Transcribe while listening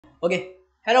Okay,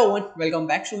 hello everyone, welcome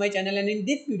back to my channel, and in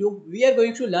this video we are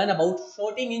going to learn about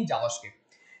sorting in JavaScript.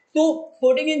 So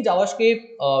sorting in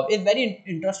JavaScript is very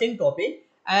interesting topic,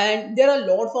 and there are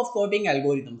lots of sorting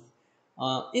algorithms.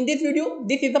 In this video,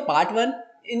 this is the part 1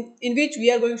 in which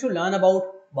we are going to learn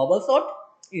about bubble sort,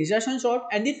 insertion sort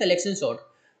and the selection sort.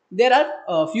 There are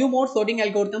a few more sorting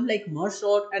algorithms like merge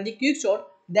sort and the quick sort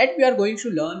that we are going to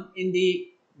learn in the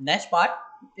next part,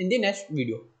 in the next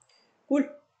video. Cool.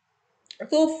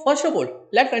 So first of all,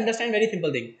 let's understand very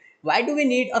simple thing. Why do we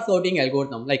need a sorting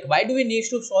algorithm? Like why do we need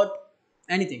to sort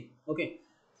anything? Okay.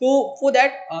 So for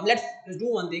that, let's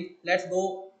do one thing. Let's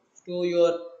go to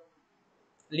your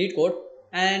lead code,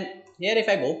 and here if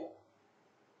I go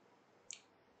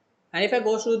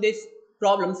to this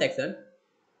problem section,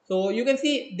 so you can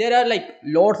see there are like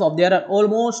there are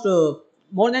almost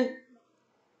more than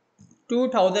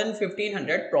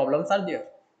 2,100 problems are there.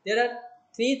 There are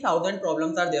 3,000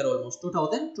 problems are there, almost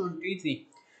 2023.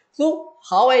 So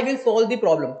how I will solve the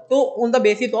problem? So on the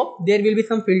basis of there will be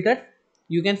some filters.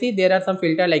 You can see there are some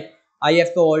filter like I have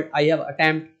solved, I have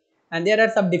attempt, and there are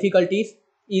some difficulties,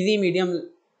 easy, medium.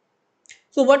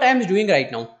 So what I am doing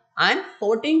right now, I am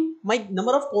sorting my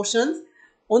number of questions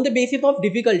on the basis of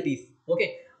difficulties.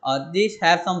 Okay, these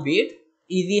have some weight,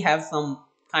 easy have some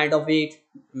kind of weight,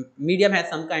 medium has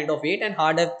some kind of weight, and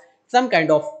hard has some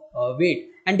kind of weight.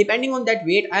 And depending on that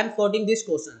weight, I am sorting these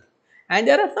questions. And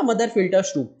there are some other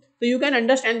filters too. So you can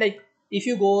understand, like if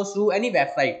you go through any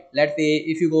website, let's say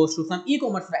if you go through some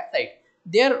e-commerce website,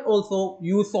 there also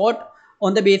you sort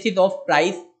on the basis of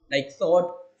price, like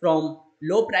sort from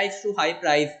low price to high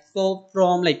price. So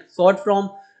from like sort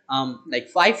from like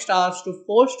 5 stars to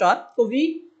 4 stars. So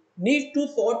we need to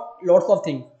sort lots of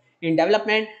things in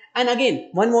development. And again,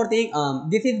 one more thing,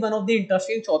 this is one of the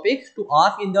interesting topics to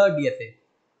ask in the DSA.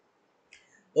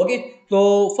 Okay,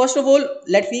 so first of all,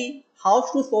 let's see how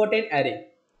to sort an array.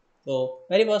 So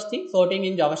very first thing, sorting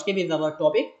in JavaScript is our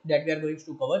topic that we are going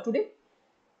to cover today.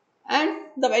 And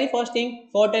the very first thing,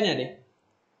 sort an array.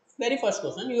 Very first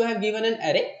question, you have given an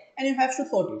array and you have to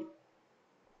sort it.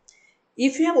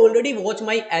 If you have already watched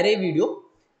my array video,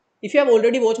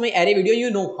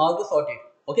 you know how to sort it.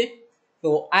 Okay,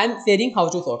 so I am saying how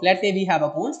to sort. Let's say we have a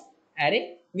const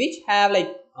array which have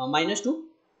like -2,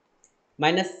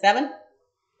 -7,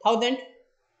 1000,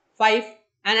 5,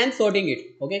 and I'm sorting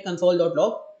it. Okay,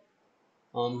 console.log.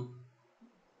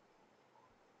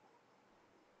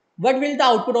 What will the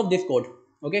output of this code?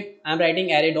 Okay, I'm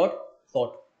writing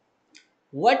array.sort.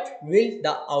 What will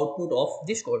the output of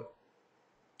this code?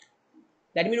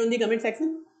 Let me know in the comment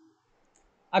section.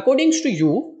 According to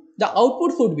you, the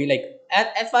output should be like,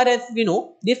 as far as we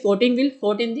know, this sorting will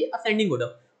sort in the ascending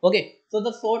order. Okay, so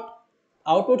the sort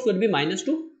output should be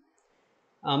 -2,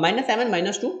 -7,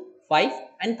 -2, 5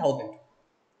 and 1000.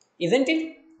 Isn't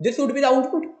it? This should be the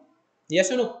output.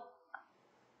 Yes or no?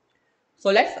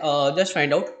 So let's just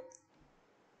find out.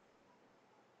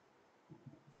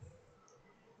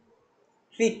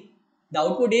 See, the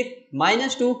output is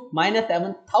 -2,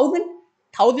 -7, 1000,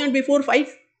 1000 before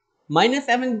 5,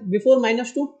 -7 before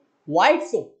 -2. Why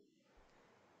so?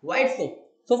 Why so?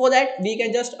 So for that we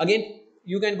can just, again,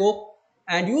 you can go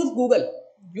and use Google.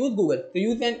 So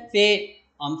you can say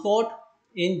sort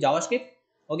in JavaScript.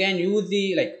 Okay, and use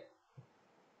the like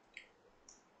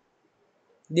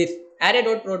this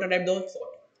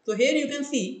array.prototype.sort. So here you can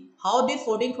see how this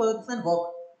sorting function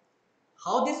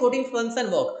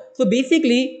work. So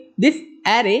basically this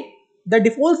array, the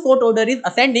default sort order is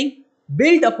ascending,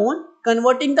 built upon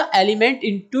converting the element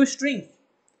into strings.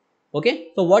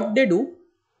 Okay, so what they do,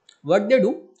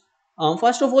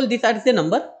 first of all, this is the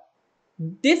number.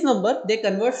 This number they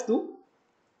converts to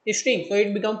a string, so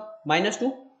it becomes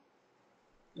 -2.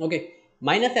 Okay,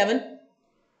 -7,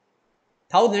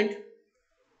 1000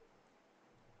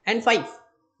 and 5.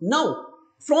 Now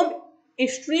from a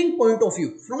string point of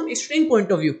view,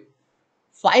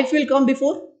 5 will come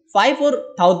before 5 or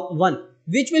 1.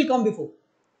 Which will come before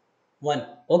 1?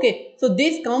 Okay, so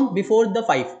this comes before the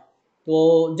 5. So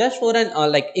just for an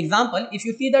like example, if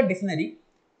you see the dictionary,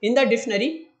 in the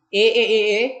dictionary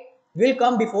a will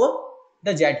come before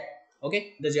the z.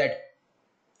 Okay, the z.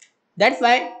 That's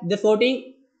why the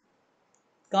sorting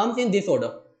comes in this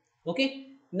order. Okay,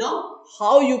 now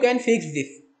how you can fix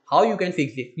this?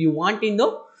 You want in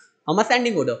the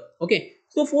ascending order. Okay,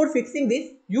 so for fixing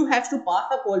this, you have to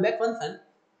pass a callback function.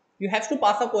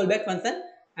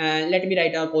 And let me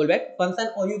write a callback function,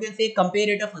 or you can say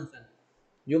comparator function.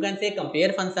 You can say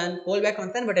compare function, callback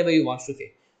function, whatever you want to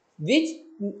say, which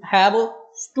have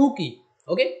two key.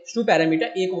 Okay, two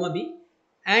parameter a comma b,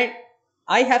 and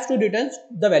I have to return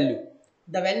the value.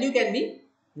 The value can be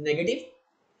negative,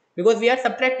 because we are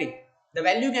subtracting. The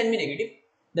value can be negative,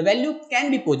 the value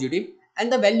can be positive,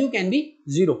 and the value can be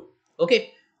 0.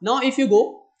 Okay, now if you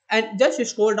go and just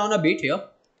scroll down a bit here,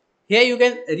 here you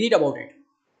can read about it.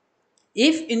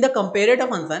 If in the comparator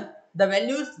function the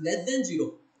value is less than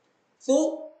 0,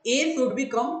 so a should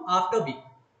become after b.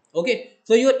 Okay,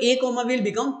 so your a comma will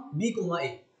become b comma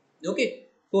a. Okay,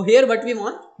 so here what we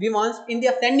want in the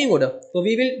ascending order, so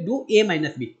we will do a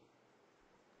minus b.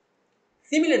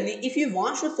 Similarly, if you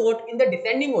want to sort in the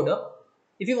descending order,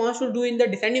 if you want to do in the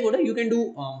descending order, you can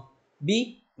do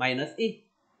b minus a.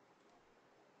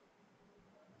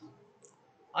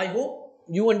 I hope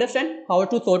you understand how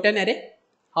to sort an array,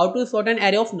 how to sort an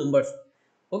array of numbers.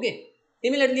 Okay.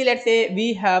 Similarly, let's say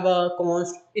we have a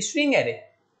const string array.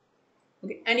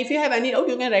 Okay. And if you have any doubt,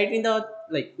 you can write in the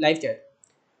live chat.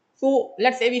 So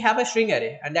let's say we have a string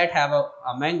array and that have a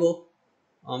mango,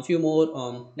 few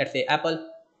more, let's say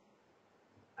apple,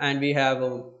 and we have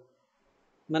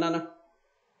banana.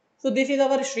 So this is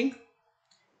our string.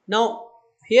 Now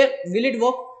here will it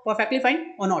work perfectly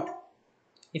fine or not?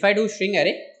 If I do string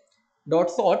array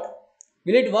dot sort,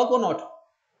 will it work or not?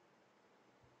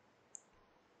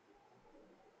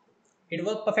 It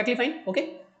works perfectly fine.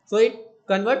 Okay, so it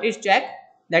convert is check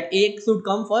that a should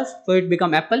come first, so it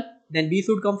become apple, then b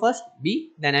should come first,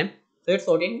 b, then m, so it's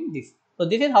sorting this. So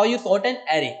this is how you sort an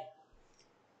array.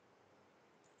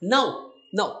 Now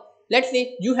let's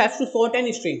say you have to sort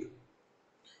an string.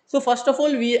 So first of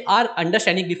all, we are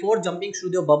understanding before jumping to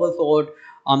the bubble sort,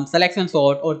 selection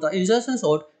sort or the insertion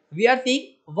sort, we are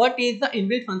seeing what is the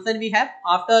inbuilt function we have.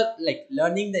 After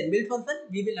learning the inbuilt function,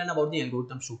 we will learn about the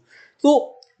algorithms too.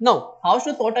 So now how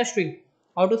to sort a string?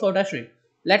 How to sort a string?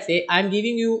 Let's say I am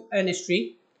giving you a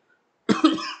string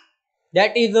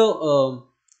that is a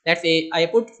let's say I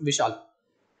put Vishal.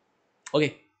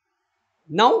 Okay.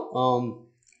 Now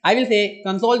I will say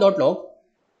console.log.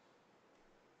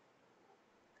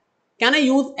 Can I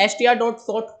use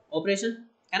str.sort operation?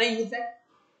 Can I use that?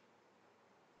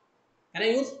 Can I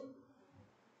use?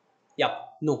 Yeah,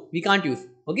 no, we can't use.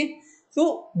 Okay,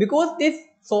 so because this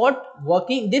sort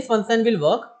working, this function will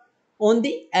work on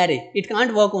the array, it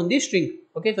can't work on the string.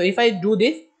 Okay, so if I do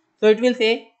this, so it will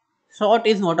say sort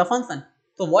is not a function.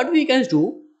 So what we can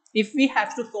do, if we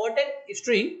have to sort a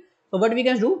string, so what we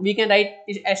can do, we can write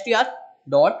is str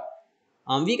dot,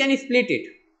 we can split it.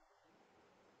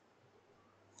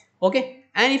 Okay,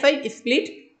 and if I split,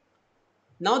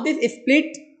 now this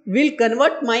split will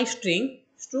convert my string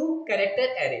to character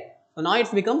array. So now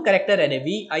it's become character array,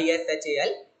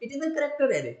 VISHAL, it is a character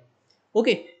array.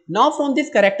 Okay, now from this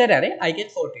character array, I can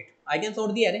sort it. I can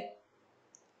sort the array.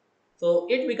 So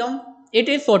it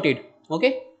is sorted.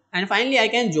 Okay, and finally I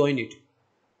can join it.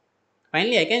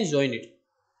 Finally I can join it.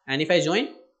 And if I join,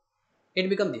 it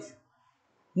becomes this.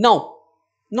 Now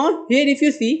here if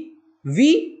you see,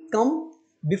 V come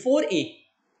before A.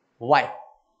 Why?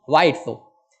 Why it's so?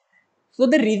 So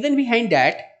the reason behind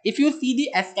that, if you see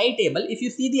the ASCII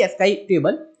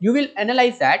table, you will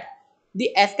analyze that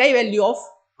the ASCII value of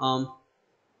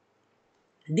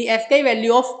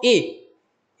A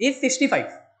is 65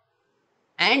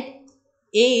 and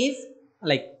A is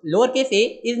lowercase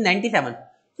a is 97.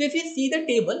 So if you see the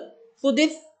table, so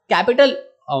this capital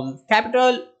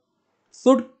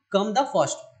should come the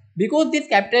first, because this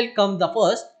capital comes the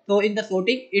first, so in the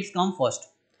sorting it's come first.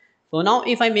 So now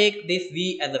if I make this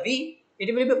V as a V,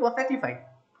 it will be perfectly fine.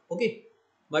 Okay,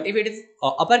 but if it is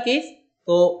uppercase,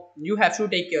 so you have to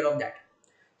take care of that.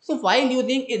 So while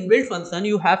using inbuilt function,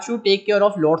 you have to take care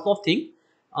of lots of things.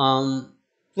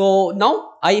 So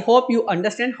now I hope you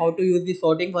understand how to use the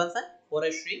sorting function for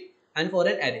a string and for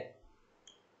an array.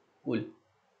 Cool.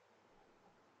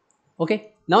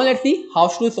 Okay, now let's see how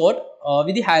to sort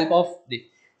with the help of this.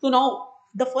 So now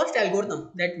the first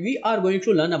algorithm that we are going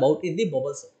to learn about is the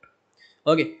bubble sort.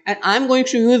 Okay, and I'm going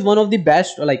to use one of the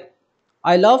best,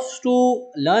 I love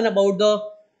to learn about the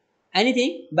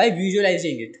anything by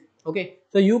visualizing it. Okay,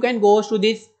 so you can go to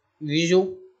this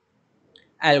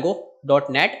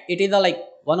visualgo.net. It is a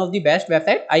one of the best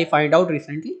website I find out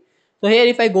recently. So here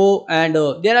if I go, and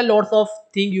there are lots of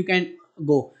things you can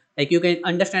go, you can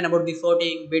understand about the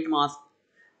sorting, bit mask,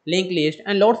 linked list,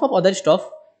 and lots of other stuff.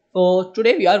 So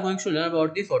today we are going to learn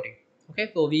about the sorting. Okay,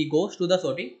 so we go to the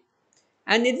sorting,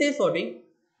 and in this sorting,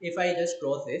 if I just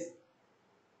cross this,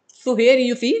 so here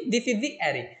you see this is the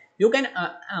array. You can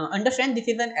understand this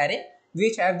is an array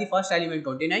which have the first element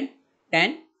 29,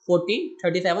 10, 14,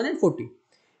 37 and 40.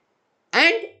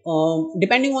 And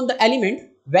depending on the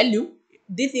element value,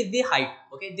 this is the height.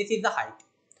 Okay, this is the height.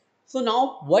 So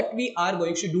now what we are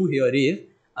going to do here is,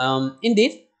 in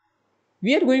this,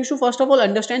 we are going to first of all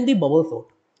understand the bubble sort.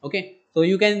 Okay, So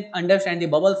you can understand the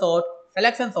bubble sort,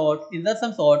 selection sort,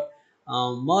 insertion sort,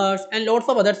 merge, and lots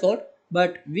of other sort.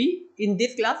 But we in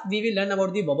this class we will learn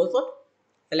about the bubble sort,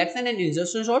 selection and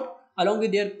insertion sort, along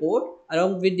with their code,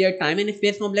 along with their time and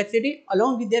space complexity,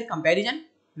 along with their comparison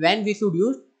when we should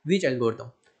use which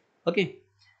algorithm. Okay.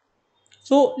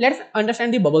 So let's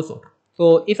understand the bubble sort.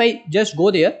 So if I just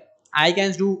go there, I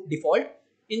can do default.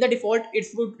 In the default, it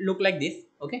would look like this.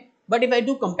 Okay. But if I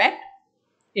do compact,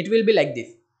 it will be like this.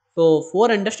 So for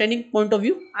understanding point of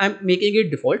view, I am making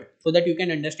it default so that you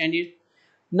can understand it.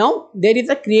 Now there is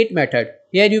a create method.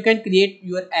 Here you can create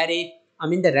your array, I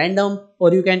mean the random,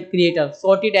 or you can create a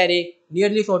sorted array,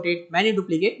 nearly sorted, many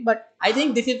duplicate, but I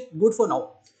think this is good for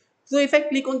now. So if I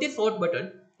click on the sort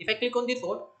button, if I click on the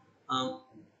sort,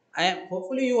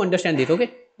 hopefully you understand this.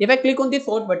 Okay, if I click on the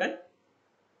sort button,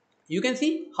 you can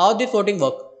see how this sorting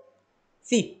work.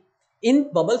 See, in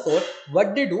bubble sort,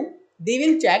 what they do, they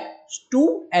will check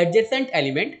two adjacent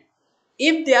element.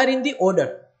 If they are in the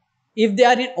order, if they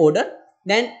are in order,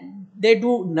 then they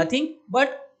do nothing.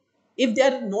 But if they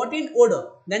are not in order,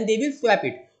 then they will swap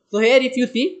it. So here, if you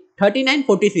see 39,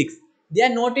 46, they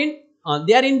are not in.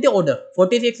 They are in the order.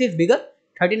 46 is bigger,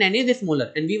 39 is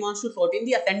smaller, and we want to sort in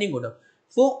the ascending order.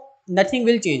 So nothing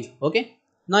will change. Okay.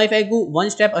 Now if I go one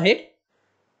step ahead,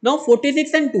 now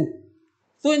 46 and 2.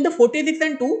 So in the 46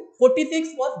 and 2, 46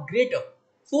 was greater.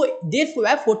 So they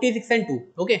swap 46 and 2.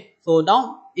 Okay. So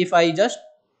now if I just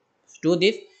do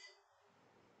this,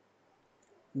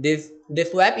 they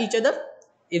swap each other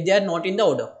if they are not in the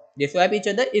order. They swap each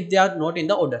other if they are not in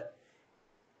the order.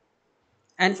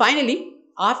 And finally,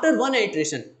 after one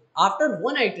iteration,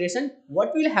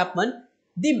 what will happen?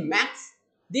 The max,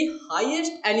 the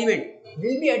highest element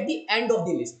will be at the end of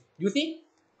the list. You see,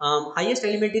 highest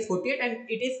element is 48 and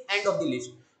it is end of the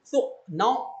list. So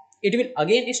now it will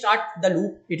again start the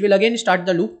loop. It will again start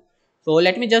the loop. So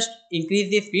let me just increase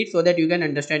the speed so that you can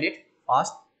understand it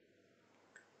fast.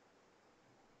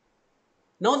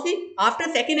 Now see, after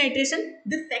second iteration,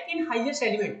 the second highest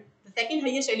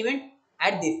element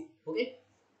at this. Okay,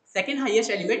 second highest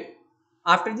element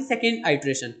after the second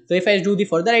iteration. So if I do the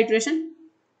further iteration,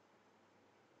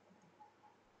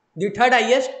 the third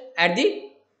highest at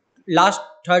the last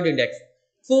third index.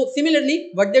 So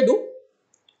similarly, what they do,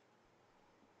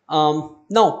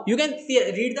 now you can see,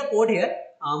 read the code here.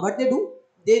 What they do,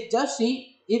 they just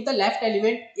see if the left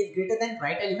element is greater than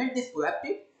right element, they swap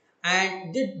it,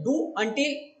 and they do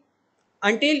until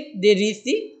they reach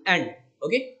the end.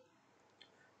 Okay.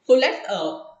 So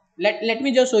let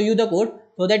me just show you the code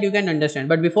so that you can understand.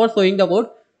 But before showing the code,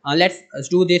 let's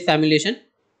do this simulation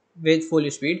with full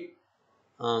speed.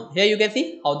 Here you can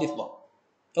see how this works.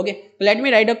 Okay, so let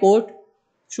me write a code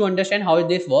to understand how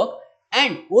this works,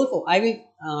 and also I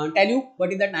will tell you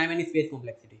what is the time and space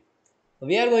complexity. So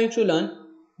we are going to learn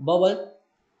bubble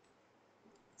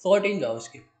sort in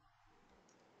JavaScript.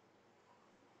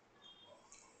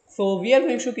 So we are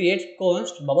going to create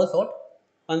const bubble sort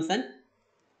function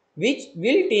which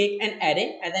will take an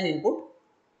array as an input.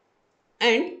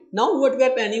 And now what we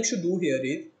are planning to do here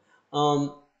is,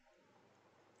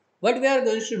 what we are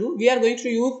going to do, we are going to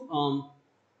use,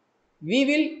 we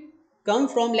will come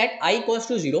from let I equals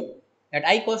to 0,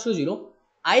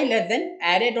 I less than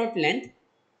array dot length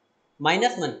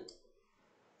minus 1,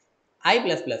 I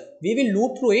plus plus. We will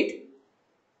loop through it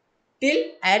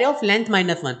till array of length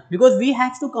minus 1 because we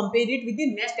have to compare it with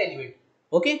the next element.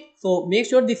 Okay, so make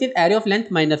sure this is array of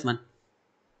length minus 1.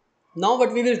 Now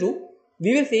what we will do,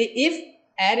 we will say if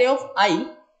array of I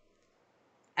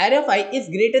is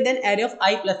greater than array of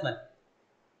I plus 1.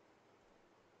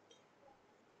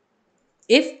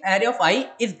 If array of I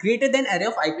is greater than array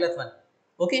of I plus 1.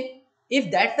 Okay,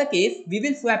 if that's the case, we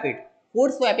will swap it.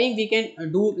 For swapping, we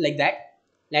can do like that.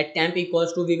 Let temp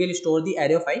equals to, we will store the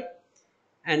array of I,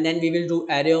 and then we will do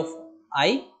array of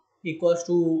I equals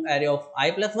to array of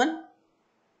I plus 1,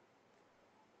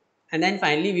 and then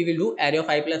finally we will do array of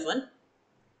I plus 1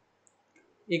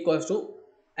 equals to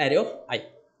array of I.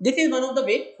 This is one of the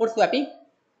way for swapping,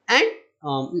 and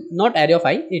not array of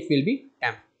I, it will be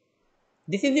temp.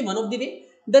 This is the one of the way.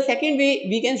 The second way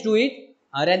we can do it,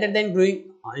 rather than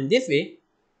doing in this way,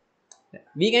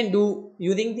 we can do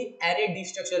using the array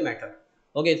destructure method.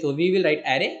 Okay, so we will write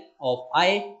array of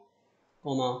I,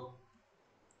 comma,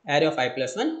 array of I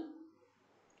plus 1.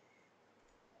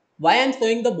 Why I am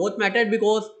showing the both method?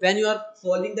 Because when you are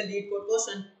solving the lead code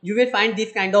question, you will find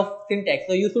this kind of syntax.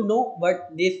 So you should know what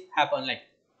this happen, like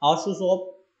how to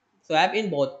swap in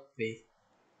both ways.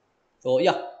 So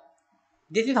yeah,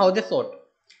 this is how they sort.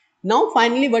 Now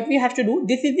finally what we have to do,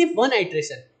 this is the one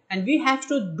iteration and we have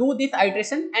to do this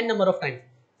iteration n number of times.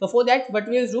 So for that what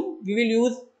we will do, we will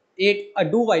use a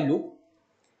do while loop.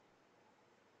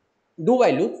 do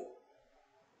while loop,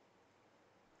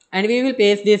 and we will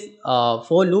paste this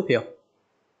for loop here.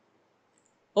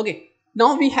 Okay,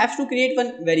 now we have to create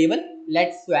one variable.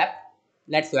 Let's swap,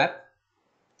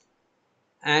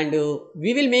 and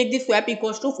we will make this swap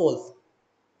equals to false.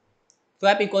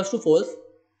 Swap equals to false,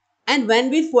 and when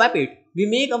we swap it, we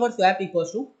make our swap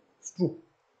equals to true.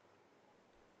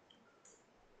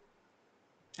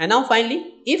 And now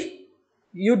finally, if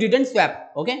you didn't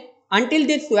swap, okay, until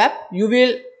this swap you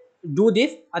will do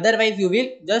this, otherwise you will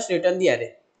just return the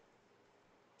array.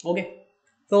 Okay,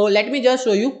 so let me just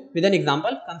show you with an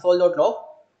example. Console.log,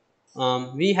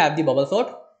 we have the bubble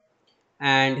sort,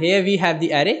 and here we have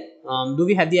the array. Do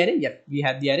we have the array? Yes, we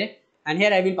have the array, and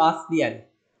here I will pass the array.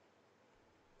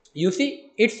 You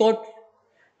see it's sort.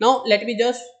 Now let me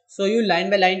just show you line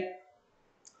by line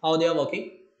how they are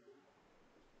working.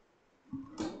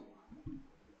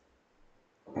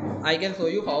 I can show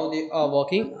you how they are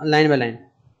working line by line.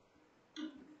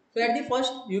 So at the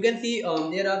first you can see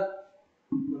there are,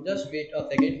 just wait a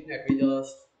second, let me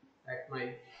just at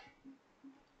my,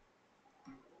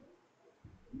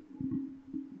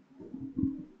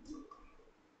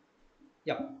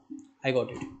 yeah, I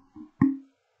got it.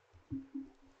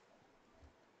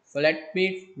 So let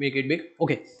me make it big.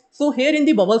 Okay, so here in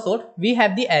the bubble sort we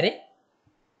have the array.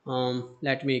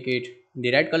 Let's make it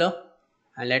the red color,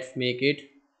 and let's make it,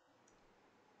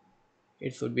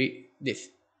 it should be this.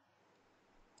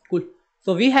 Cool.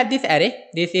 So we have this array.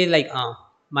 This is like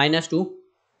 -2,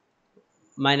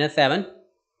 -7,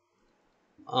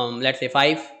 let's say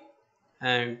 5,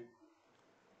 and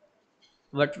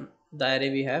what the array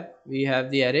we have? We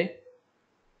have the array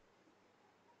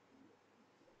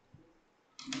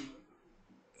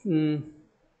 -2,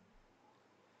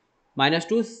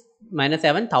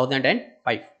 -7, 1000 and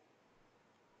 5.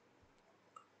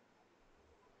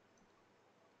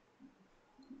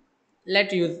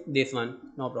 Let's use this one,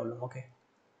 no problem. Okay,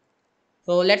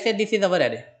 so let's say this is our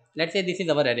array.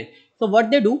 So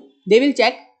what they do, they will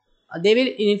check, they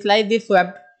will initialize this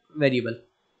swapped variable.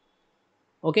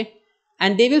 Okay,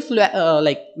 and they will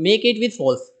like make it with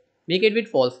false,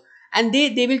 and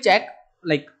they will check,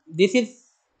 like this is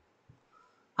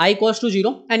I equals to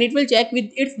 0, and it will check with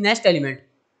its next element.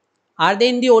 Are they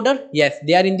in the order? Yes,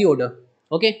 they are in the order.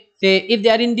 Okay, say if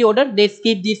they are in the order, they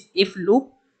skip this if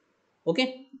loop.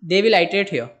 Okay, they will iterate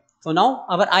here. So now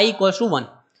our I equals to 1.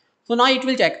 So now it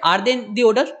will check, are they in the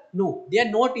order? No, they are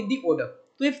not in the order.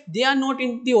 So if they are not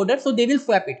in the order, so they will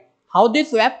swap it. How they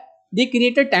swap? They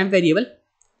create a temp variable,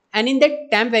 and in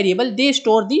that temp variable they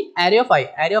store the array of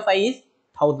I. Array of I is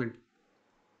 1000.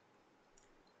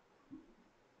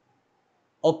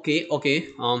 Okay,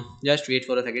 just wait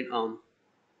for a second.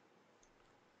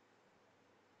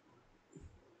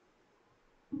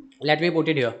 Let me put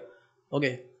it here.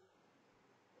 Okay,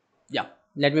 yeah,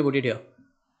 let me put it here.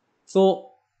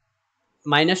 So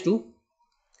 -2,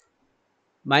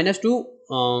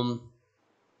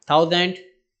 1000,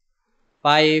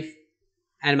 5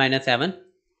 and -7,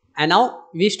 and now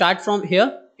we start from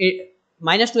here.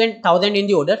 -2 and 1000 in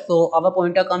the order, so our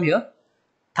pointer come here.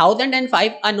 1000 and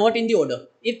 5 are not in the order.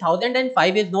 If 1000 and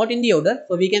 5 is not in the order,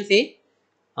 so we can say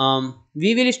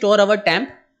we will store our temp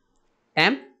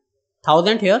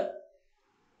 1000 here,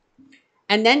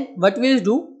 and then what we will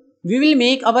do, we will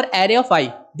make our array of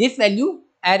I, this value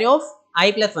array of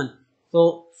I plus 1.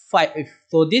 So 5,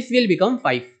 so this will become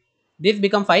 5, this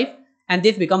become 5, and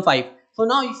this become 5. So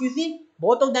now if you see,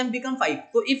 both of them become 5.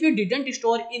 So if you didn't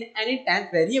store in any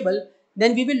temp variable,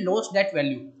 then we will lose that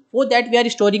value. For that we are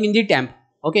storing in the temp.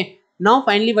 Okay, now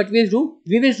finally what we will do,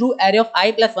 we will do array of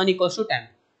I plus 1 equals to temp.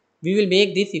 We will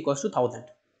make this equals to 1000.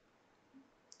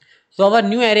 So our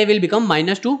new array will become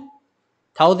 -2,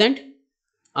 1000,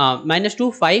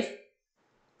 -2, 5,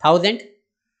 1000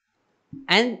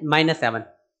 and -7.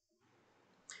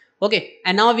 Okay,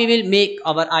 and now we will make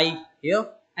our I here,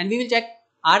 and we will check,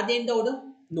 are they in the order?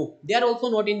 No, they are also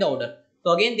not in the order.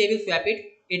 So again they will swap it,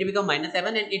 it become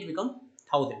 -7 and it become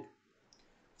 1000.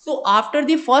 So after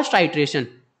the first iteration,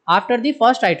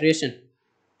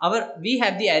 we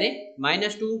have the array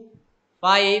 -2,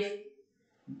 5,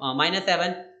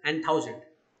 -7 and 1000,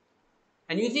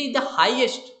 and you see the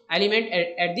highest element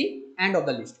at the end of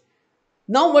the list.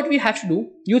 Now what we have to do,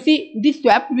 you see this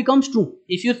swap becomes true.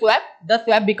 If you swap, the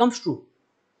swap becomes true.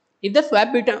 If the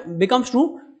swap becomes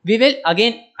true, we will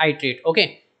again iterate.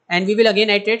 Okay, and we will again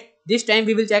iterate. This time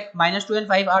we will check, -2 and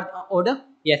 5 are order.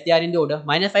 Yes, they are in the order.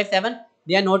 -5, 7,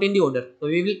 they are not in the order. So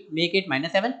we will make it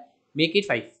 -7, make it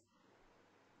 5.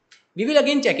 We will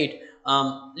again check it.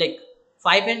 Like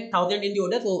 5 and 1000 in the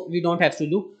order, so we don't have to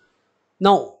do.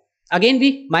 Now again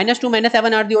we -2,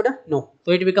 -7 are the order. No,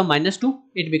 so it become -2,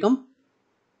 it become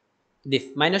this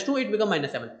minus 2, it become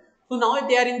minus 7. So now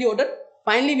they are in the order.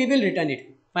 Finally we will return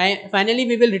it. Finally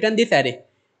we will return this array.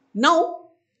 Now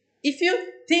if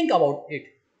you think about it,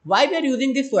 why we are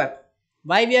using this swap,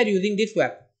 why we are using this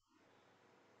swap,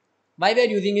 why we are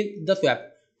using the swap.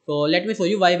 So let me show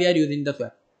you why we are using the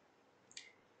swap.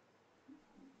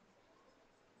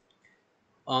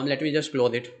 Let me just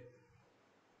close it.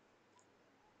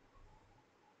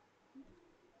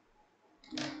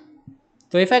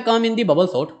 So if I come in the bubble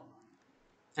sort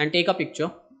and take a picture,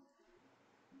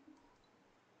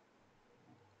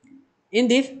 in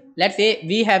this, let's say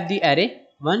we have the array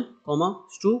 1,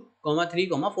 2, 3,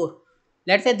 4.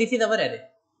 Let's say this is our array.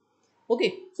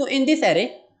 Okay, so in this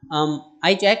array,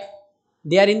 I check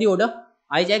they are in the order,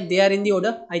 I check they are in the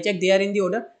order, I check they are in the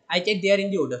order, I check they are in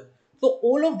the order. So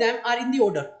all of them are in the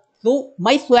order. So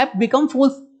my swap become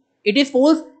false. It is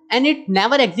false and it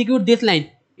never execute this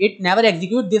line. It never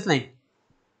execute this line.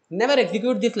 Never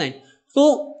execute this line.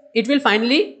 So it will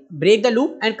finally break the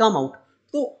loop and come out.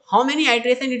 So how many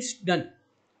iteration it's done?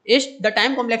 Is the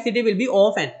time complexity will be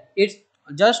of n. It's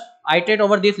just iterate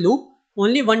over this loop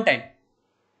only one time.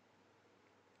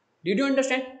 Did you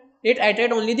understand? It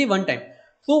iterate only the one time.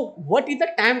 So what is the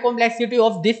time complexity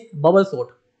of this bubble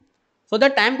sort? So the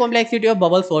time complexity of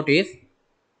bubble sort is,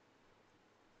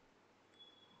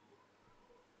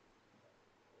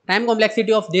 time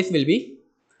complexity of this will be,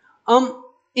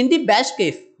 in the best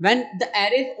case, when the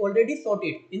array is already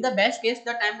sorted, in the best case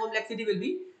the time complexity will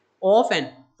be of n.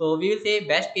 So we will say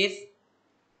best case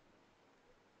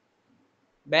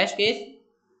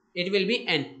it will be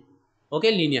n,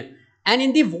 okay, linear. And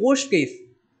in the worst case,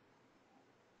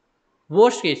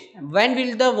 when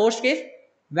will the worst case?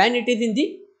 When it is in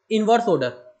the inverse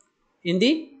order, in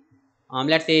the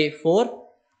let's say 4,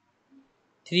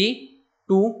 3,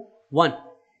 2, 1.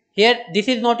 Here this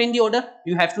is not in the order,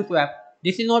 you have to swap.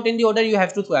 This is not in the order, you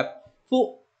have to swap.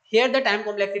 So here the time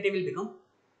complexity will become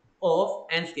of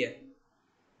n square,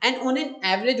 and on an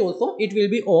average also it will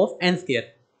be of n square,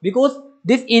 because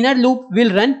this inner loop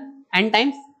will run n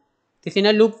times, this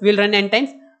inner loop will run n times,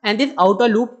 and this outer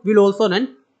loop will also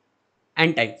run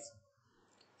n times.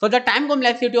 So the time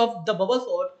complexity of the bubble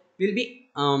sort will be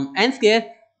n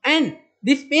square, and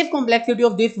the space complexity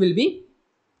of this will be,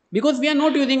 because we are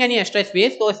not using any extra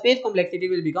space, so space complexity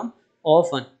will become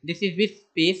of 1. This is with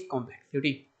space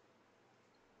complexity.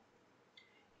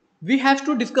 We have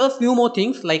to discuss few more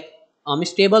things like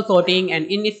stable sorting and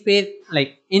in space,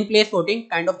 like in place sorting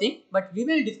kind of thing, but we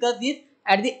will discuss this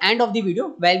at the end of the video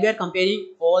while we are comparing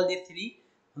all these three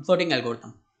sorting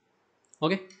algorithm.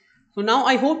 Okay, so now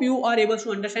I hope you are able to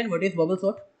understand what is bubble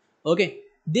sort. Okay,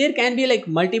 there can be like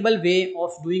multiple way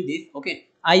of doing this. Okay,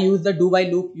 I use the do while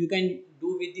loop, you can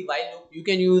do with the while loop, you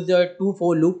can use the to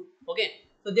for loop. Okay,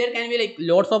 so there can be like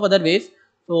lots of other ways.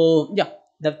 So yeah,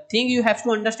 the thing you have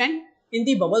to understand, in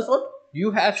the bubble sort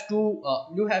you have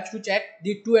to check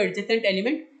the two adjacent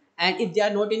element, and if they are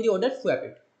not in the order, swap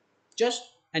it. Just,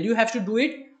 and you have to do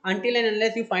it until and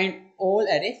unless you find all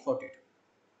arrays sorted.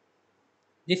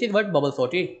 This is what bubble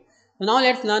sort is. So now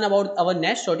let's learn about our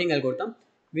next sorting algorithm,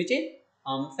 which is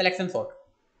selection sort.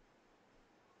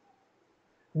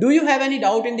 Do you have any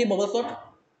doubt in the bubble sort?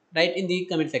 Write in the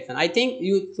comment section. I think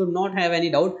you should not have any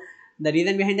doubt. The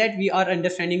reason behind that, we are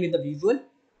understanding with the visual,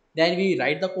 then we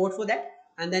write the code for that,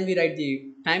 and then we write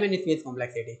the time and space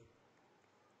complexity.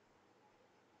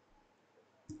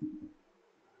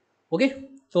 Okay,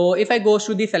 so if I go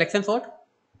to the selection sort,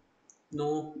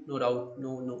 no doubt,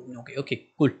 no, okay,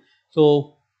 cool.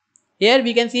 So here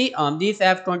we can see these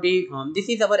have 20, this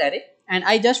is our array, and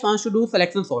I just want to do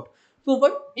selection sort. So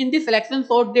what in the selection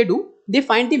sort they do, they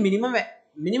find the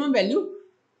minimum value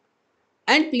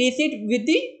and place it with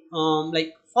the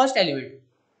like first element.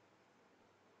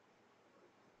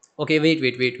 Okay,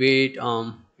 wait,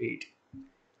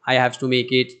 I have to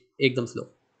make it ekdam slow.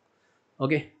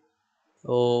 Okay,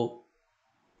 so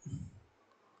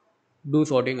do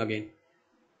sorting again.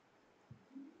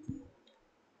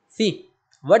 See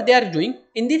what they are doing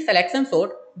in the selection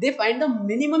sort, they find the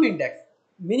minimum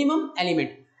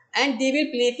element, and they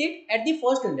will place it at the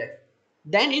first index.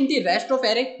 Then in the rest of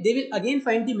array, they will again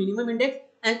find the minimum index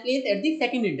and place at the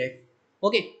second index.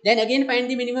 Okay, then again find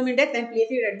the minimum index and place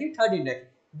it at the third index.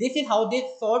 This is how they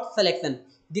sort selection.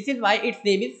 This is why its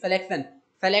name is selection.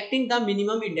 Selecting the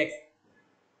minimum index.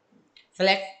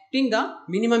 Selecting the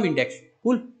minimum index.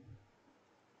 Cool.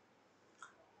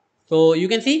 So you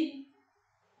can see,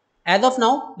 as of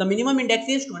now, the minimum index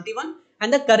is 21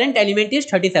 and the current element is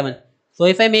 37. So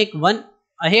if I make one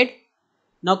ahead,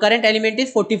 now current element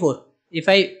is 44. If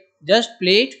I just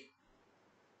play,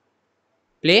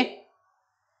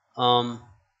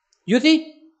 you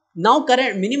see Now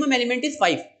current minimum element is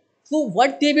 5. So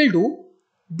what they will do,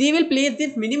 they will place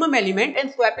this minimum element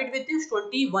and swap it with this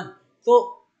 21.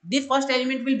 So this first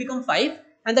element will become 5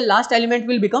 and the last element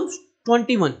will become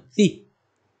 21. See,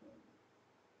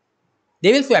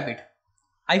 they will swap it.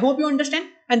 I hope you understand,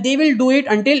 and they will do it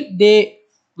until they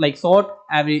like sort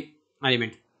every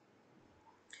element.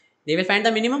 They will find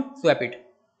the minimum, swap it.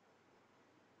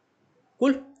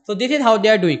 Cool. So this is how they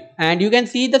are doing, and you can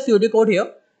see the pseudocode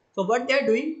here. So what they are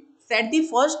doing, set the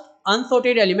first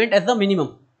unsorted element as the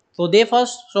minimum. So they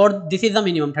first sort this is the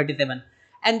minimum 37,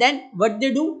 and then what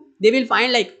they do, they will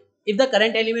find like if the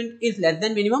current element is less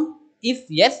than minimum. If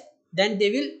yes, then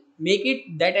they will make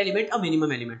it that element a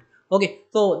minimum element. Okay,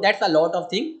 so that's a lot of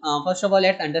thing. First of all,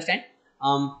 let's understand.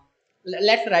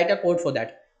 Let's write a code for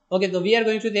that. Okay, so we are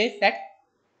going to say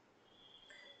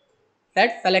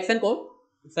set selection code,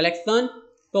 selection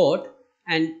sort,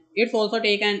 and it's also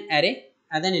take an array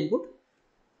as an input.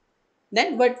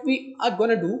 Then what we are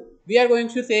gonna do, we are going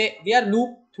to say we are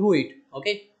loop through it.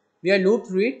 Okay, we are loop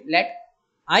through it. Let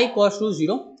I equals to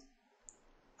 0,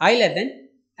 I less than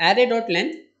array dot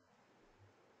length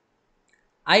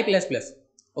I plus plus.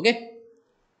 Okay,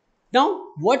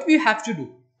 now what we have to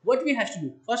do,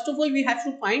 first of all we have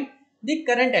to find the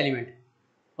current element.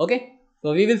 Okay,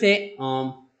 so we will say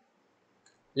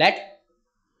let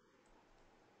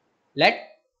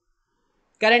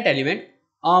current element,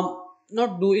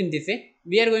 not do in this way.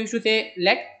 We are going to say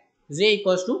let j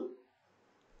equals to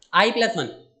I plus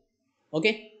 1.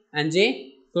 Okay, and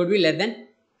j should be less than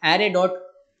array dot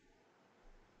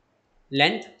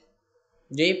length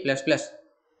j plus plus.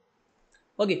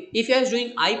 Okay, if you are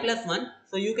doing I plus 1,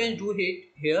 so you can do it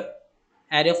here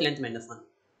array of length minus 1.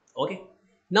 Okay,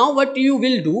 now what you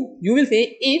will do, you will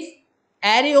say if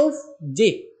array of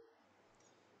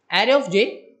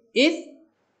j is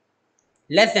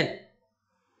less than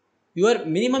your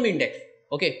minimum index.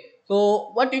 Okay,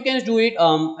 so what you can do it,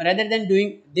 rather than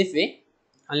doing this way,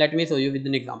 and let me show you with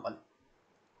an example.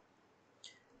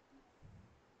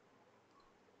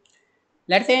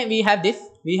 Let's say we have this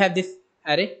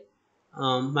array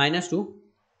minus 2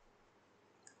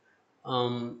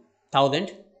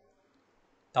 1000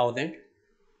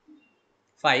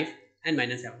 5 and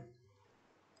minus 7.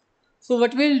 So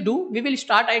what we will do, we will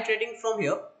start iterating from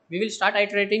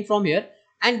here.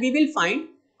 And we will find,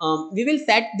 we will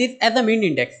set this as a mean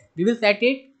index.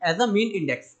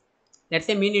 Let's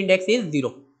say mean index is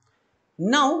 0.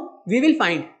 Now we will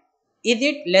find, is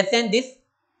it less than this?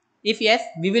 If yes,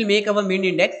 we will make our mean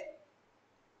index.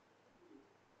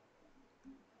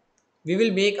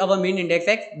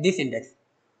 X this index.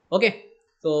 Okay,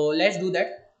 so let's do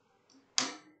that.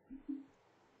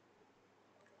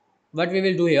 What we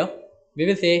will do here, we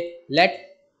will say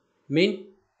let mean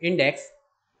index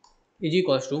is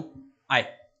equals to I.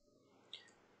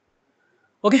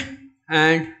 Okay,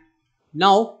 and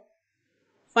now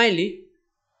finally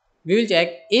we will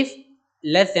check if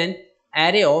less than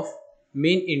array of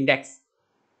mean index.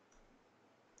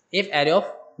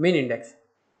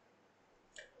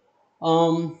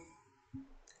 So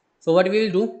what we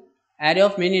will do, array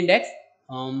of mean index,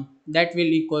 that will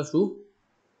equals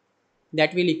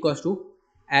to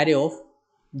array of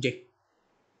j.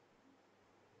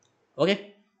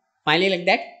 Okay, finally like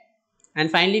that,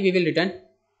 and finally we will return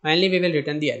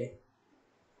the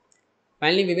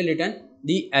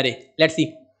array. Let's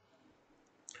see,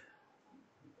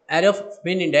 array of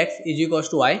mean index is equals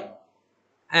to I,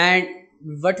 and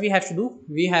what we have to do,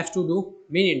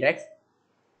 mean index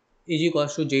is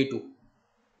equals to j2.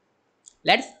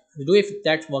 Let's do if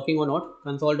that's working or not.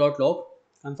 Console.log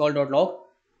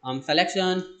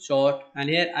selection sort, and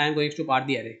here I am going to part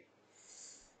the array.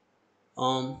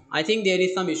 I think there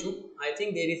is some issue.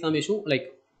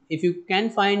 Like, if you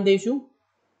can find the issue,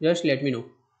 just let me know.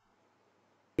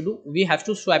 We have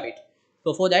to swap it.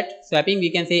 So for that swapping,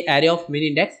 we can say array of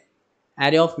mean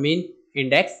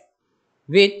index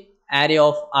with array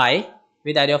of I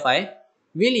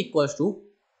will equals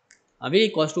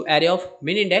to array of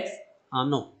mean index,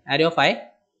 array of I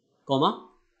comma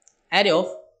array of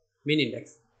mean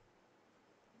index.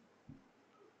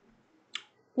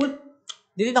 Cool.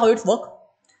 This is how it's work.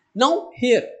 Now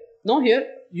here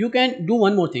you can do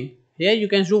one more thing.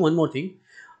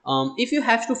 If you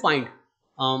have to find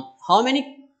how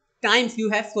many times you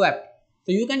have swapped,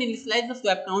 so you can initialize the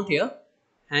swap count here,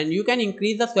 and you can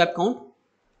increase the swap count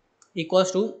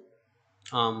equals to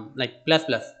like plus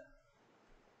plus.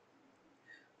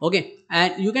 Okay,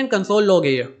 and you can console log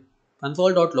here,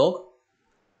 console.log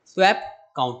swap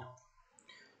count.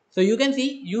 So you can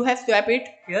see you have swapped it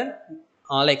here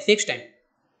like 6 times.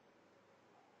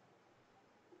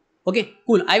 Okay,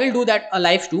 cool. I will do that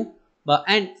live too. But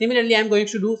and similarly I am going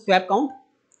to do swap count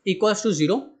equals to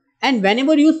 0, and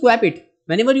whenever you swap it,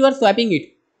 whenever you are swapping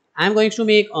it, I am going to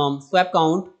make swap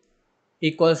count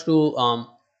equals to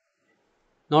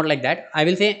not like that. I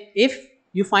will say if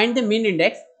you find the min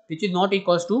index which is not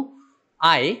equals to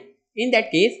I, in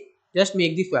that case just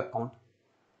make the swap count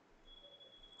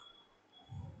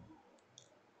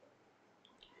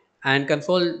and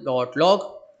console.log.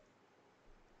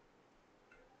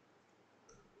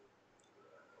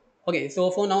 Okay, so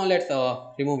for now let's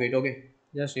remove it. Okay,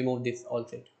 just remove this all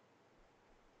set.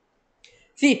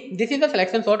 See, this is the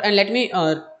selection sort, and let me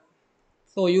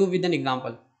show you with an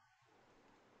example.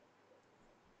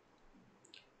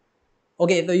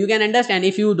 Okay, so you can understand,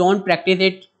 if you don't practice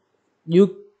it,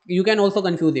 you can also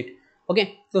confuse it.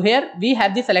 Okay, so here we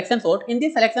have the selection sort. In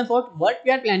this selection sort, what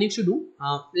we are planning to do,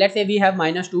 let's say we have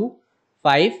 -2,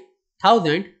 5,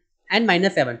 1000 and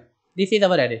 -7. This is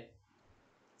our array.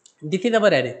 This is our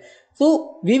array.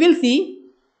 So we will see,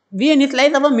 we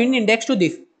initialize our min index to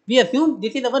this. We assume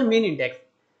this is our min index,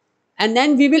 and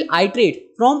then we will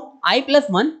iterate from I plus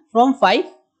 1 from 5,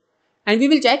 and we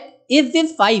will check, is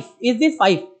this 5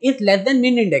 is less than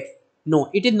min index? No,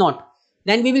 it is not.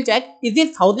 Then we will check, is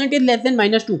this 1000 is less than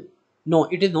 -2? No,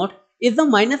 it is not. Is the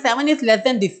 -7 is less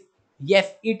than this? Yes,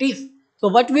 it is. So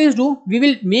what we will do, we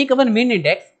will make our min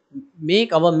index,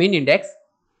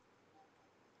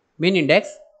 min index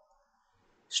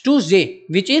to j,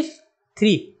 which is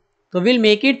 3. So we'll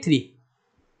make it 3,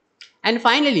 and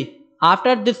finally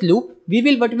after this loop we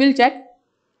will check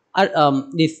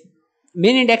this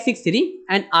min index is 3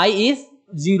 and I is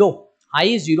 0.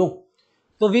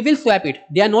 So we will swap it.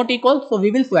 They are not equal, so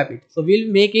we will swap it. So we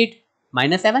will make it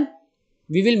 -7,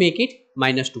 we will make it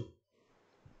 -2.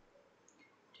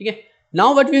 Okay, now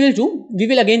what we will do, we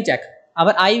will again check.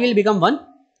 Our I will become 1,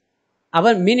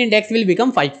 our min index will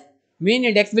become 5.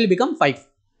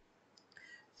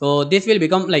 So this will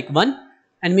become like 1,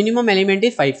 and minimum element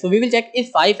is 5. So we will check, is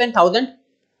 5 and 1000,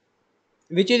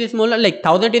 which is smaller? Like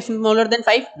 1000 is smaller than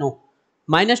 5? No.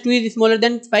 -2 is smaller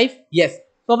than 5? Yes.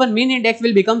 So our min index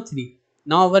will become 3.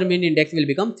 Now our min index will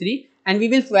become 3, and we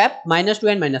will swap -2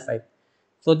 and -5.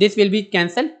 So this will be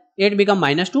cancelled. It become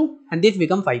 -2 and this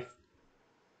become 5.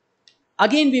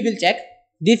 Again we will check.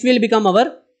 This will become our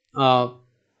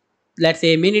let's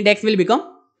say min index will become,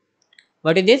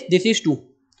 what is this? This is 2.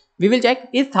 We will check,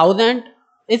 is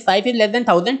 5 is less than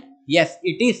 1000? Yes,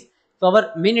 it is. So our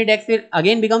min index will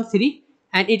again become 3,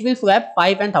 and it will swap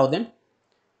 5 and 1000.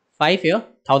 5 here,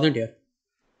 1000 here.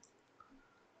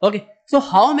 Okay, so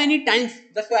how many times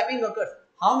the swapping occurs?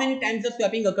 How many times the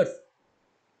swapping occurs?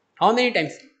 How many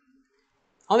times?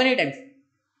 How many times?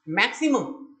 Maximum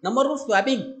number of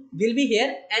swapping will be here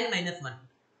n-1.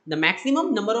 The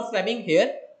maximum number of swapping here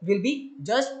will be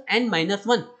just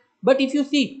n-1. But if you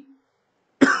see,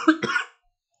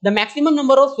 the maximum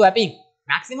number of swapping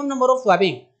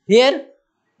here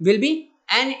will be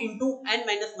n into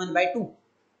n-1 by 2.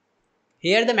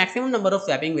 Here the maximum number of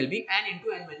swapping will be n into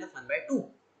n-1 by 2.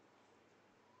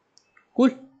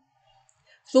 Cool.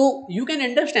 So you can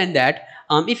understand that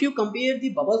if you compare the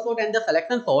bubble sort and the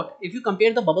selection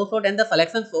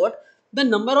sort, the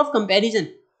number of comparison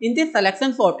in this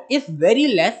selection sort is very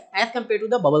less as compared to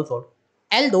the bubble sort.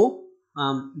 Although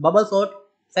bubble sort,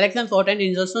 selection sort and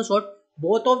insertion sort,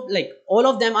 both of all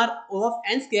of them are of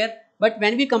n square, but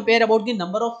when we compare about the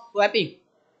number of swapping,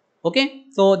 okay,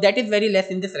 so that is very less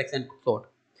in the selection sort.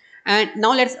 And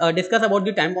now let's discuss about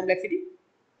the time complexity.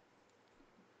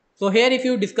 So here if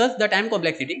you discuss the time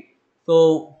complexity,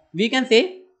 so we can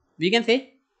say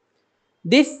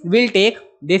this will take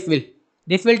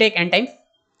n times,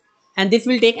 and this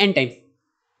will take n times,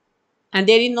 and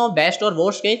there is no best or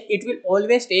worst case. It will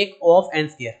always take of n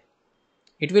square.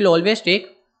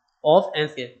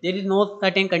 There is no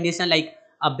certain condition like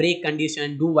a break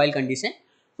condition, do while condition.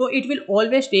 So it will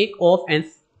always take of n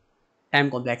time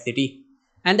complexity.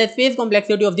 And the space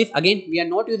complexity of this, again we are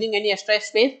not using any extra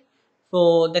space,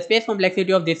 so the space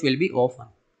complexity of this will be of 1.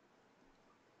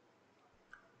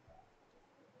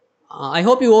 I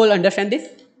hope you all understand this.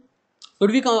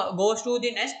 Should we go to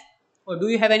the next, or do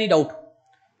you have any doubt?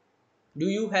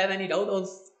 Or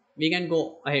we can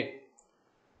go ahead?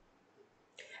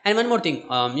 And one more thing,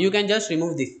 you can just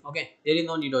remove this. Okay, there is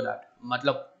no need of that.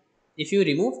 Matlab, if you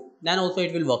remove, then also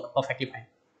it will work perfectly fine.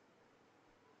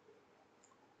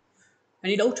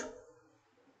 Any doubt?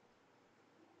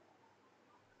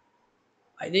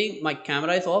 I think my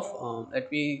camera is off.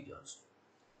 Let me just.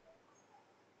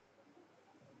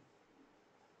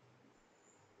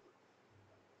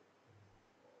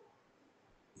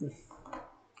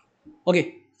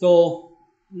 Okay, so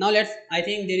now I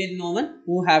think there is no one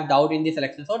who have doubt in the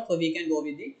selection sort, so we can go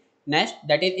with the nest,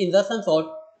 that is insertion sort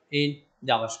in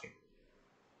JavaScript.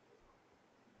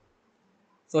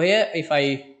 So here if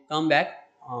I come back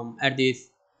at this,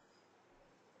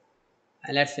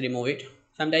 and let's remove it.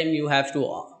 Sometimes you have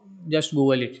to just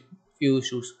Google it, few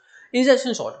issues.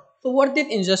 Insertion sort. So what this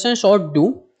insertion sort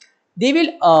do? They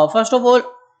will first of all,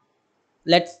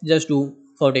 let's just do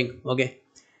sorting. Okay,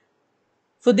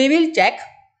 so they will check,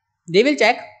 they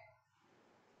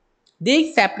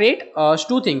separate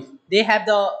two things. They have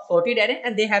the sorted array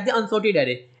and they have the unsorted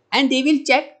array, and they will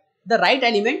check the right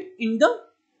element in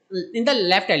the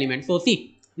left element. So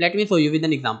see, let me show you with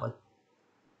an example.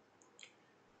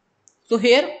 So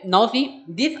here now see,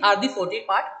 these are the sorted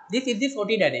part. This is the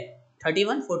sorted array.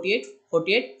 31, 48,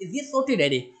 48 is the sorted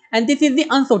array, and this is the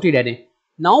unsorted array.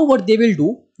 Now what they will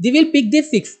do? They will pick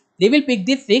this 6. They will pick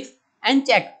this 6 and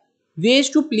check ways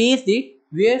to place it,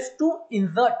 ways to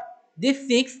insert this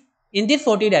 6 in this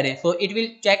sorted array. So it will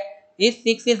check if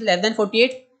 6 is less than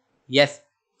 48. Yes.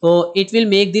 So it will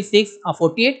make this 6 a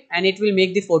 48, and it will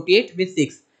make this 48 with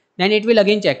 6. Then it will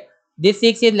again check this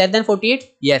 6 is less than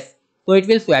 48. Yes. So it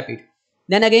will swap it.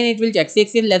 Then again it will check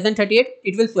 6 is less than 38.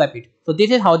 It will swap it. So this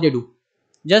is how they do.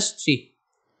 Just see.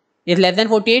 Is less than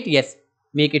 48? Yes.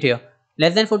 Make it here.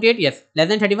 Less than 48? Yes. Less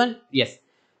than 31? Yes.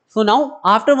 So now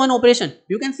after one operation,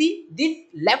 you can see this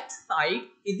left side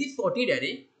is the sorted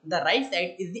array. The right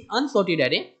side is the unsorted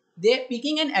array. They are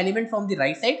picking an element from the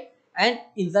right side and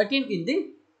inserting in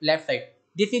the left side.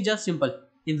 This is just simple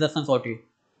insertion sorted.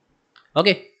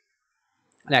 Okay.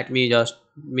 Let me just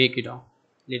make it a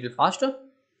little faster,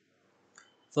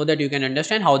 so that you can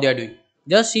understand how they are doing.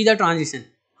 Just see the transition,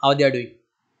 how they are doing.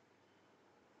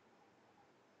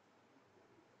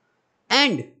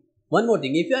 And one more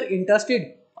thing, if you are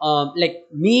interested, like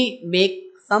me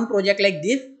make some project like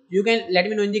this, you can let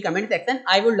me know in the comment section.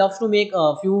 I would love to make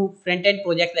a few front-end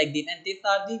projects like this, and these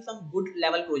are the some good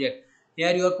level project.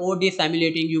 Here your code is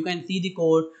simulating, you can see the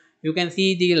code, you can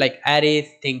see the like arrays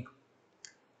thing.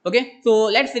 Okay, so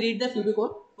let's read the pseudo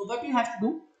code. So what you have to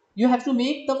do, you have to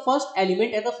make the first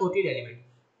element as a sorted element.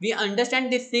 We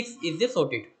understand this 6 is the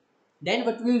sorted. Then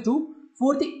what we will do,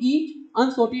 for the each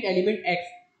unsorted element x,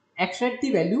 extract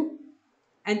the value,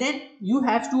 and then you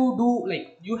have to do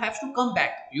like, you have to come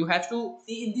back, you have to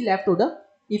see in the left order.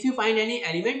 If you find any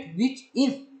element which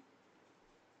is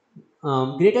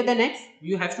greater than x,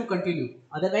 you have to continue.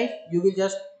 Otherwise, you will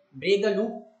just break the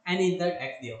loop and insert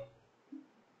x there.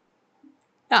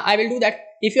 Yeah, I will do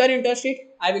that. If you are interested,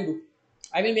 I will do.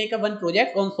 I will make a one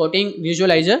project on sorting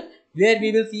visualizer, where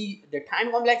we will see the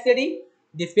time complexity,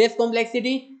 the space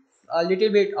complexity, a little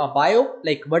bit of bio,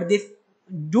 like what this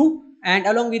do, and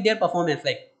along with their performance,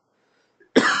 like.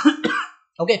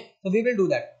 Okay, so we will do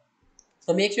that.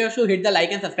 So make sure to hit the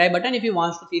like and subscribe button if you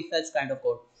want to see such kind of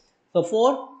code. So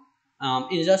for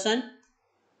insertion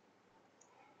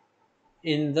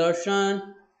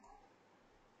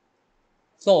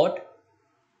sort,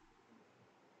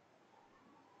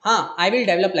 I will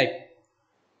develop like.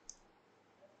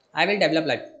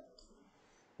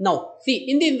 Now see,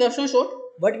 in the insertion sort,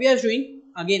 what we are doing,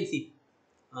 again see,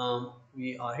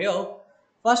 we are here.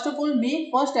 First of all, make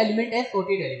first element as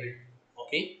sorted element.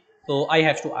 Okay, so I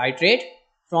have to iterate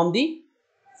from the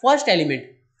first element,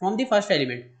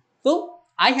 so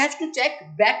I have to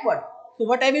check backward. So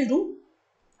what I will do,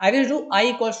 I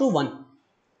equals to 1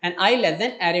 and I less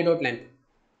than array dot length,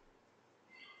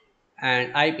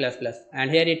 and I plus plus, and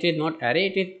here it is not array,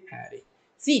 it is array.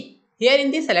 See, here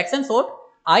in the selection sort,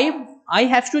 I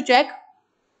have to check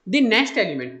the next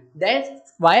element.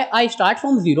 That's why I start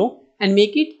from 0 and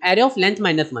make it array of length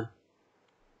minus 1.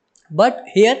 But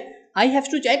here I have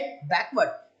to check backward.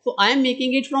 So I am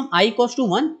making it from I equals to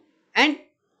 1 and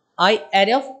I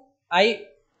array of I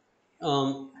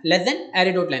less than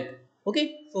array dot length.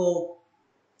 Okay, so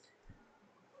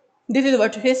this is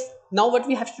what it is. Now what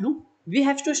we have to do, we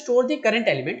have to store the current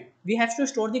element.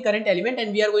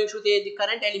 And we are going to say the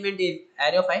current element is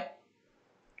array of I.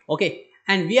 Okay,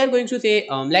 and we are going to say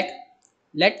let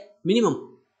minimum.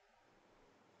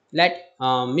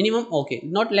 Okay,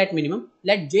 not let minimum,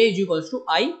 let j is equals to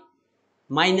I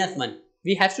minus 1.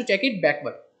 We have to check it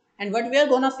backward. And what we are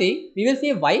gonna say, we will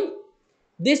say while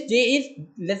this j is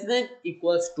less than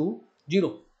equals to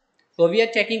 0. So we are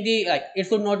checking the, like, it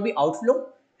should not be outflow.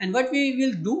 And what we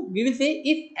will do, we will say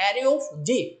if array of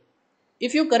j,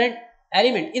 if your current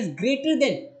element is greater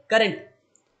than current,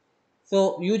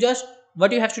 so you just,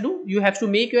 what you have to do, you have to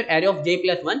make your array of j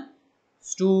plus 1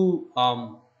 to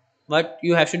what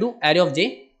you have to do, array of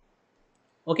j.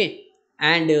 Okay,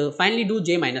 and finally do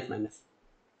j minus minus.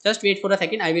 Just wait for a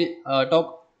second, I will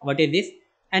talk what is this,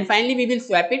 and finally we will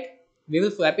swap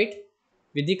it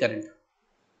with the current.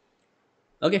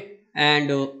 Okay,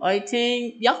 and I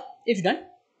think yeah, it's done.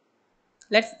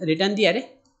 Let's return the array.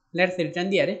 Let's return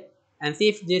the array and see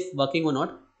if this working or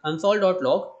not.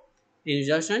 Console.log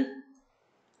insertion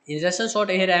short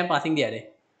here I am passing the array.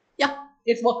 Yeah,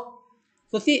 it's work.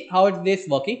 So see how is this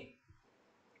working.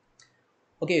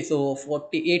 Okay, so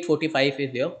 4845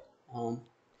 is there.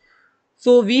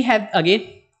 So we have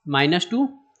again minus 2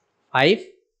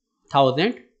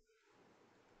 5000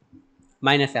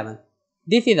 minus 7.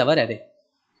 This is our array.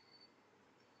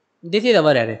 This is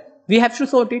our array. We have to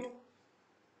sort it.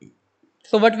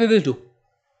 So what we will do?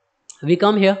 We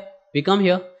come here.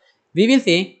 We will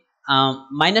say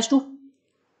minus 2.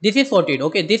 This is sorted.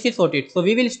 Okay, this is sorted. So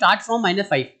we will start from minus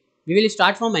 5. We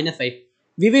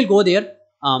will go there.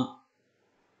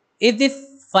 Is this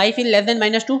 5 is less than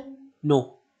minus 2?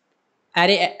 No.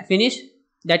 Array finish.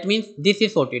 That means this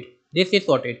is sorted.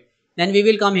 Then we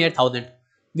will come here 1000.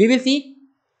 We will see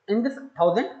in this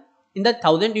 1000. In the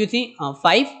 1000 you see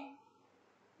 5.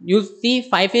 You see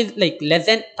 5 is like less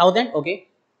than 1000. Okay.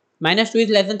 Minus 2 is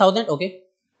less than 1000. Okay.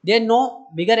 There is no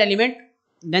bigger element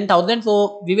than 1000.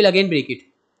 So we will again break it.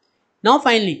 Now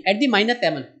finally at the minus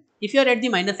 7. If you are at the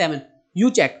minus 7,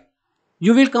 you check.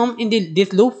 You will come in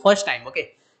this loop first time.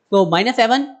 Okay. So minus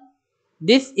 7.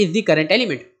 This is the current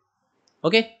element.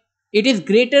 Okay. It is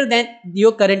greater than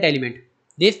your current element.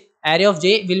 This array of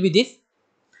j will be this.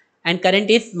 And current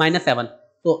is minus 7.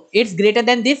 So it's greater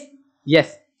than this.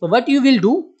 Yes. So what you will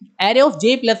do, array of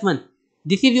j plus 1.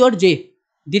 This is your j.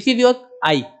 This is your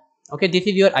I. Okay, this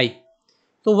is your I.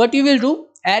 So what you will do,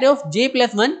 array of j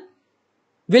plus 1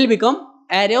 will become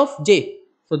array of j.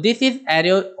 So this is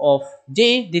array of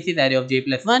j. This is array of j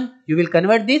plus 1. You will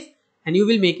convert this and you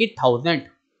will make it 1000.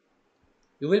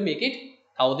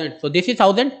 So this is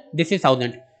 1000. This is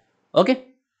 1000. Okay.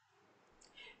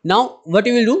 Now what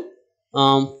you will do,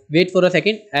 wait for a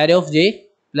second, array of j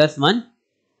plus 1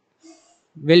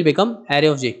 will become array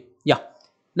of j. Yeah.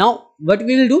 Now what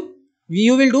we will do,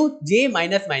 you will do j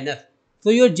minus minus.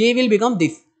 So your j will become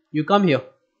this. You come here.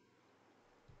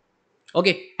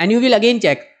 Okay. And you will again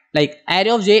check like array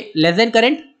of j less than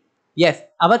current. Yes.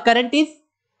 Our current is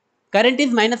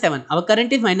minus 7. Our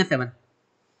current is minus 7.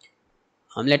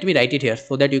 Let me write it here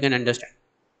so that you can understand.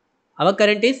 Our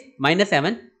current is minus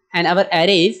 7 and our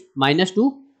array is minus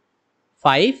 2,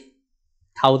 5,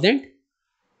 1000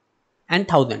 and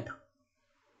 1000.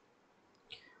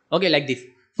 Okay, like this.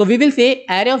 So we will say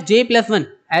array of j plus 1.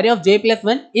 Array of j plus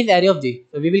 1 is array of j.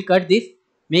 So we will cut this,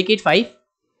 make it 5.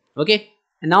 Okay.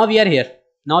 And now we are here.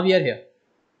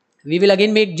 We will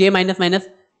again make j minus minus.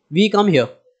 We come here.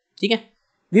 Okay.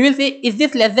 We will say is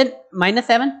this less than minus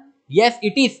 7? Yes,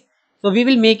 it is. So we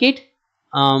will make it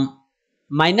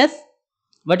minus.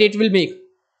 What it will make?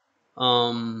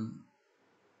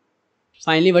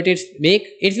 Finally what it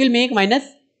make? It will make minus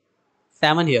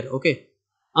 7 here. Okay.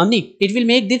 It will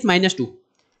make this minus 2.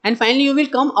 And finally you will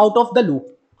come out of the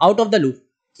loop.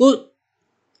 So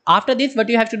after this what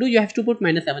you have to do, you have to put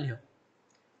minus 7 here.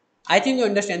 I think you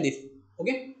understand this.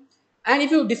 Okay. And if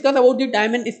you discuss about the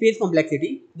time and space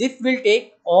complexity, this will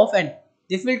take off and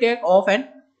this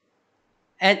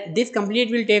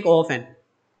complete will take off and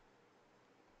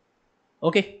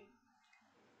okay.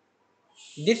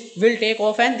 This will take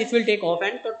off and so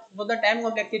the time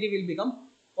complexity will become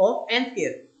of n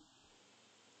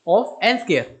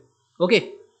square.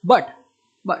 Okay. But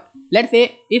let's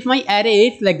say if my array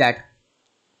is like that,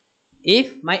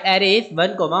 if my array is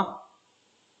 1 comma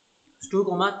 2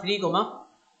 comma 3 comma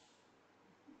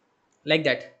like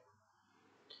that,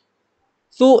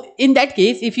 so in that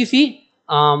case if you see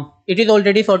it is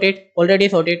already sorted, so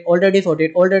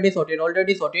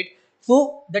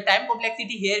the time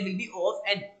complexity here will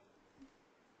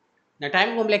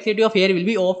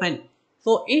be of n.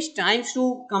 So each times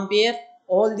to compare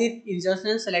all these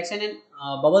insertion, selection and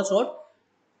bubble sort.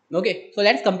 Okay, so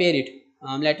let's compare it.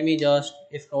 Let me just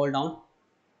scroll down.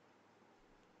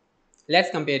 Let's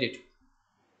compare it.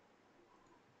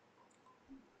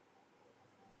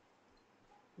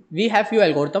 We have few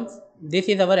algorithms. This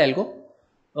is our algo.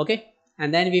 Okay,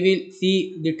 and then we will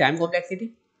see the time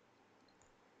complexity.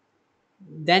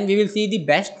 Then we will see the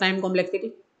best time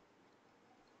complexity.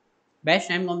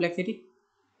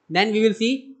 Then we will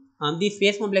see the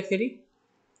space complexity.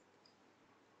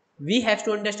 We have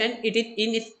to understand it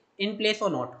is in place or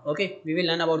not. Okay, we will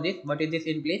learn about this. What is this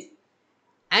in place?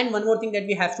 And one more thing that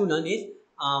we have to learn is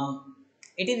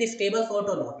it is stable sort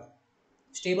or not.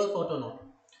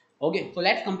 Okay, so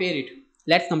let's compare it.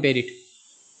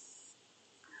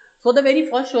 So the very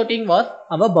first sorting was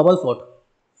our bubble sort.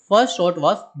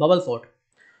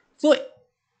 So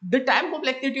the time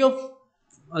complexity of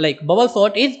like bubble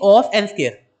sort is of n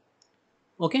square.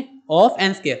 Okay, of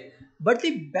n square. But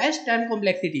the best time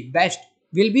complexity, best,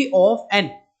 will be of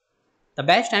n. The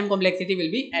best time complexity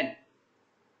will be n.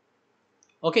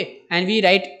 Okay, and we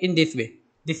write in this way.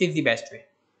 This is the best way.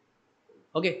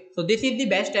 Okay, so this is the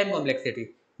best time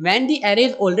complexity. When the array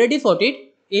is already sorted,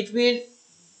 it will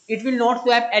not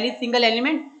swap any single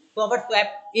element. So our swap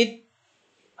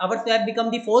become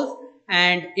the false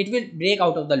and it will break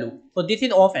out of the loop. So this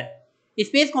is of n.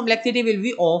 Space complexity will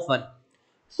be of 1.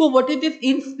 So what is this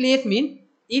in place mean?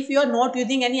 If you are not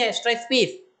using any extra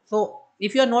space, so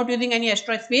if you are not using any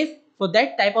extra space, so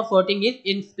that type of sorting is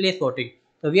in place sorting.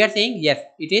 So we are saying yes,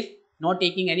 it is not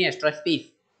taking any extra space.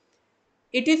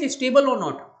 It is stable or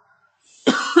not?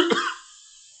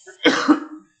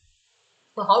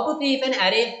 So how to see if an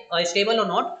array is stable or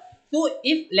not? So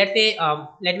if let's say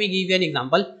let me give you an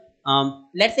example.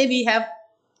 Let's say we have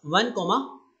 1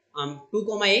 comma 2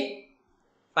 comma a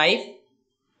 5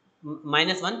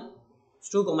 minus 1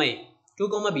 2 comma a 2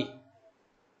 comma b.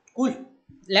 Cool.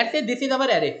 Let's say this is our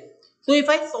array. So if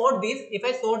I sort this,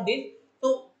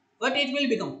 so what it will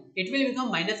become? It will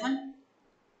become minus 1,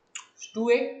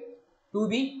 2a,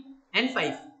 2b and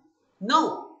 5.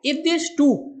 Now if this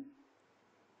 2,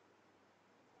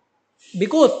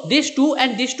 because this 2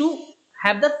 and this 2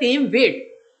 have the same weight,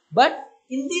 but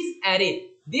in this array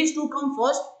these two come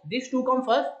first, these two come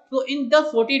first. So in the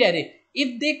sorted array,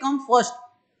 if they come first,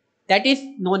 that is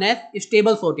known as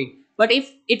stable sorting. But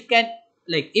if it can,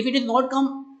 like if it is not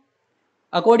come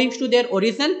according to their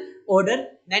original order,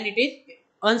 then it is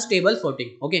unstable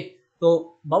sorting. Okay,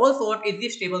 so bubble sort is the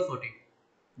stable sorting.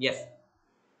 Yes,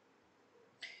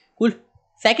 cool.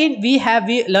 Second, we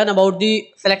learn about the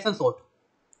selection sort.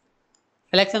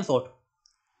 Selection sort.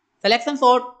 Selection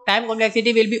sort time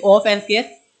complexity will be of n square.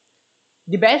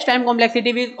 The best time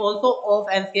complexity is also of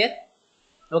n square.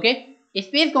 Okay.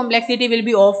 Space complexity will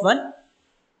be of 1.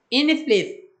 In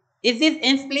place. Is this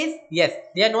in place? Yes.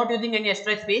 They are not using any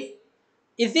extra space.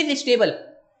 Is this stable?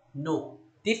 No.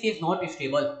 This is not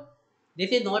stable.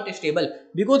 This is not stable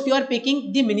because you are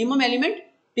picking the minimum element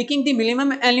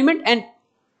and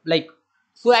like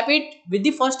swap it with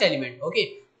the first element.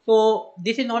 Okay. So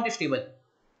this is not stable.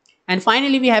 And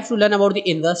finally, we have to learn about the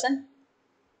insertion.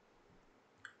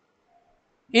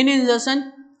 In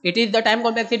insertion, it is the time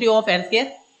complexity of n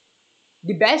square.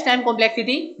 The best time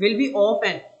complexity will be of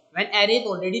n when array is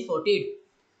already sorted.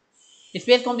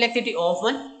 Space complexity of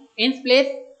 1. In place,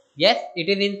 yes, it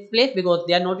is in place because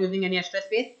they are not using any extra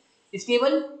space.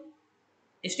 Stable,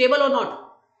 stable or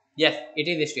not? Yes, it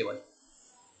is stable.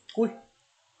 Cool.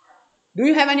 Do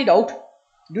you have any doubt?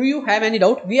 Do you have any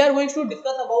doubt? We are going to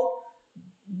discuss about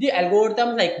the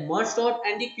algorithms like merge sort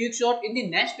and the quick sort in the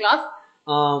next class.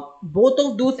 Both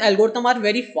of those algorithms are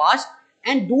very fast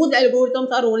and those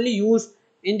algorithms are only used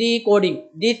in the coding.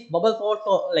 These bubble sort,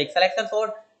 like selection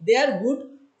sort, they are good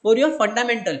for your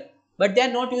fundamental, but they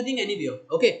are not using anywhere.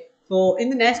 Okay, so in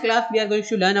the next class we are going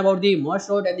to learn about the merge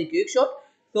sort and the quick sort.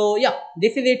 So yeah,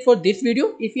 this is it for this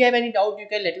video. If you have any doubt, you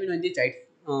can let me know in the chat,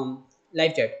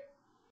 live chat.